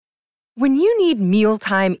When you need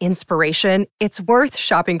mealtime inspiration, it's worth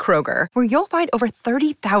shopping Kroger, where you'll find over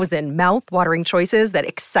 30,000 mouth-watering choices that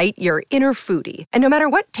excite your inner foodie. And no matter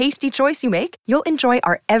what tasty choice you make, you'll enjoy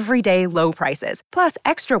our everyday low prices, plus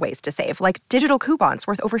extra ways to save, like digital coupons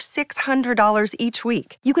worth over $600 each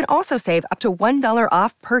week. You can also save up to $1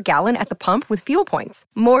 off per gallon at the pump with fuel points.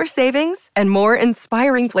 More savings and more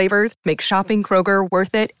inspiring flavors make shopping Kroger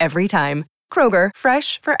worth it every time. Kroger,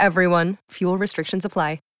 fresh for everyone. Fuel restrictions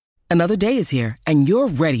apply. Another day is here, and you're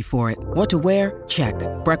ready for it. What to wear? Check.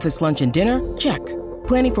 Breakfast, lunch, and dinner? Check.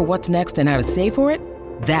 Planning for what's next and how to save for it?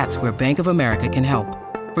 That's where Bank of America can help.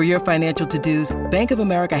 For your financial to-dos, Bank of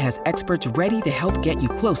America has experts ready to help get you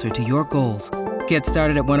closer to your goals. Get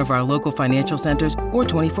started at one of our local financial centers or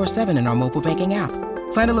 24/7 in our mobile banking app.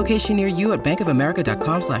 Find a location near you at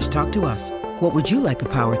bankofamerica.com/talktous. What would you like the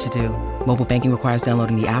power to do? Mobile banking requires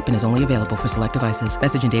downloading the app and is only available for select devices.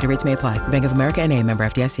 Message and data rates may apply. Bank of America N.A., member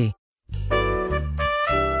FDIC.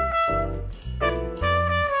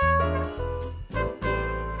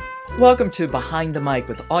 Welcome to Behind the Mic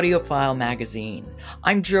with AudioFile Magazine.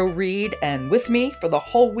 I'm Joe Reed, and with me for the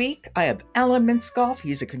whole week, I have Alan Minskoff.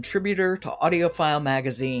 He's a contributor to AudioFile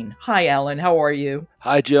Magazine. Hi, Alan. How are you?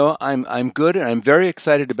 Hi, Joe. I'm good, and I'm very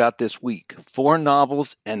excited about this week. 4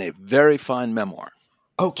 novels and a very fine memoir.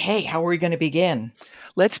 Okay, how are we going to begin?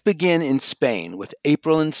 Let's begin in Spain with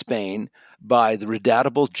April in Spain by the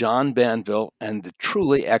redoubtable John Banville and the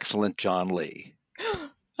truly excellent John Lee.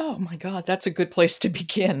 Oh my God, that's a good place to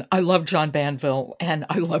begin. I love John Banville and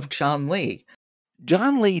I love John Lee.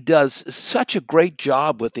 John Lee does such a great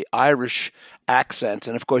job with the Irish accent.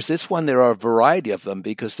 And of course, this one, there are a variety of them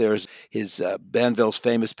because there's his Banville's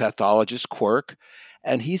famous pathologist, Quirk,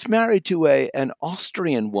 and he's married to an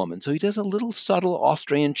Austrian woman. So he does a little subtle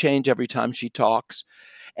Austrian change every time she talks.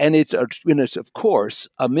 And it's of course,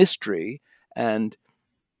 a mystery. And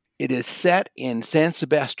it is set in San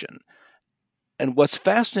Sebastian. And what's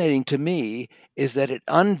fascinating to me is that it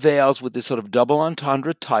unveils with this sort of double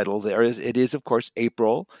entendre title. It is, of course,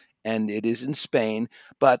 April, and it is in Spain,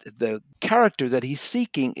 but the character that he's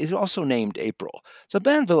seeking is also named April. So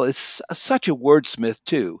Banville is such a wordsmith,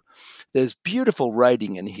 too. There's beautiful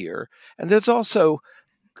writing in here, and there's also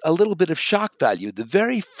a little bit of shock value. The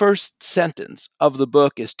very first sentence of the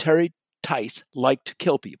book is Terry Tice liked to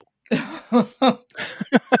kill people.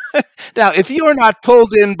 Now, if you are not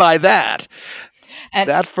pulled in by that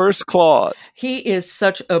first clause. He is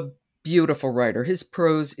such a beautiful writer. His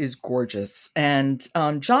prose is gorgeous. And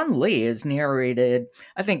John Lee has narrated,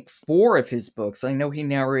 I think, 4 of his books. I know he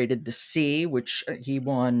narrated The Sea, which he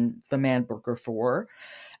won the Man Booker for,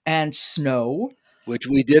 and Snow. Which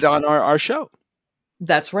we did on our show.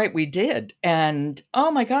 That's right, we did. And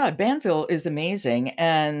oh my God, Banville is amazing.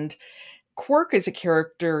 And Quirk is a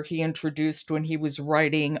character he introduced when he was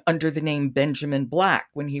writing under the name Benjamin Black,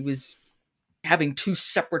 when he was having 2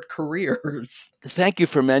 separate careers. Thank you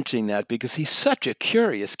for mentioning that, because he's such a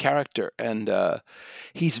curious character, and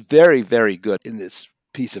he's very, very good in this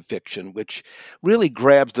piece of fiction, which really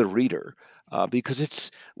grabs the reader. Because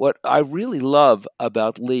it's what I really love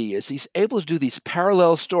about Lee is he's able to do these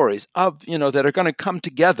parallel stories that are going to come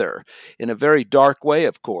together in a very dark way,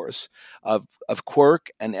 of course, of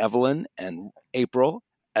Quirk and Evelyn and April,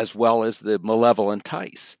 as well as the malevolent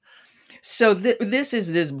Tice. So this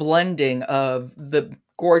is this blending of the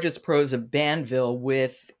gorgeous prose of Banville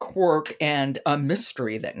with Quirk and a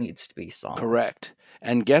mystery that needs to be solved. Correct.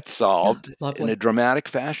 And gets solved in a dramatic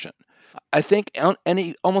fashion. I think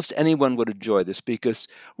almost anyone would enjoy this because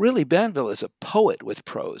really Banville is a poet with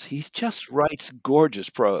prose. He just writes gorgeous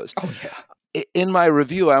prose. Oh, yeah. In my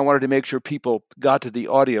review, I wanted to make sure people got to the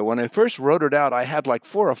audio. When I first wrote it out, I had like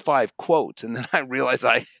 4 or 5 quotes, and then I realized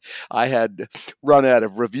I had run out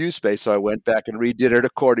of review space, so I went back and redid it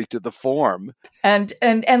according to the form. And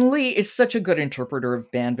Lee is such a good interpreter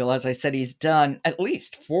of Banville. As I said, he's done at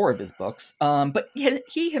least 4 of his books, but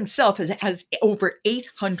he himself has over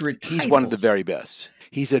 800 titles. He's one of the very best.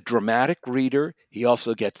 He's a dramatic reader. He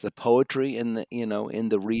also gets the poetry in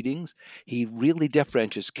the readings. He really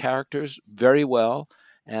differentiates characters very well,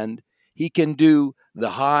 and he can do the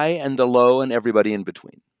high and the low and everybody in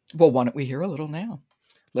between. Well, why don't we hear a little now?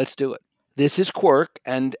 Let's do it. This is Quirk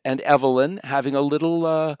and Evelyn having a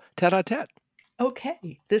little tete-a-tete.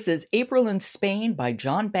 Okay. This is April in Spain by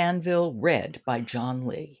John Banville, read by John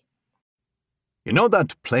Lee. You know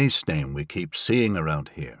that place name we keep seeing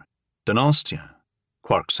around here? Donostia,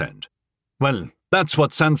 Quirk said. Well, that's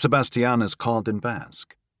what San Sebastian is called in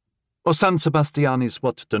Basque. Or San Sebastian is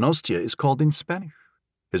what Donostia is called in Spanish,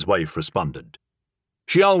 his wife responded.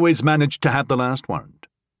 She always managed to have the last word.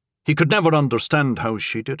 He could never understand how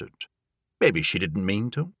she did it. Maybe she didn't mean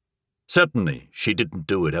to. Certainly, she didn't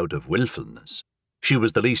do it out of willfulness. She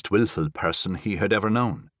was the least willful person he had ever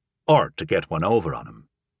known, or to get one over on him.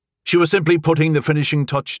 She was simply putting the finishing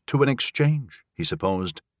touch to an exchange, he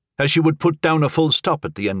supposed, as she would put down a full stop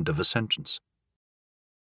at the end of a sentence.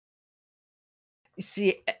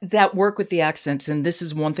 See, that work with the accents, and this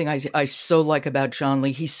is one thing I so like about John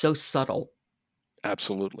Lee, he's so subtle.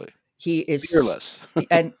 Absolutely. He is fearless.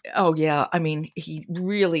 And oh yeah, I mean, he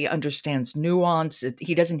really understands nuance.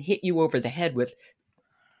 He doesn't hit you over the head with,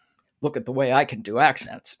 look at the way I can do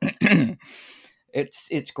accents.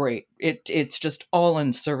 It's great. It's just all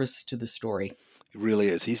in service to the story. It really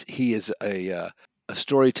is. He is a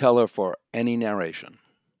storyteller for any narration.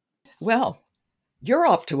 Well, you're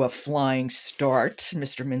off to a flying start,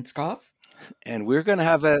 Mr. Minskoff. And we're gonna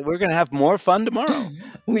have more fun tomorrow.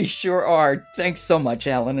 We sure are. Thanks so much,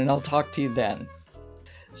 Alan, and I'll talk to you then.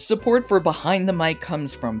 Support for Behind the Mic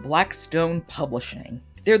comes from Blackstone Publishing.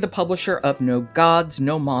 They're the publisher of No Gods,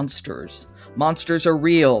 No Monsters. Monsters are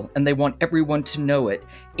real, and they want everyone to know it,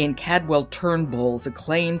 in Cadwell Turnbull's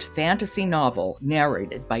acclaimed fantasy novel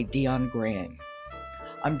narrated by Dion Graying.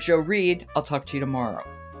 I'm Joe Reed. I'll talk to you tomorrow.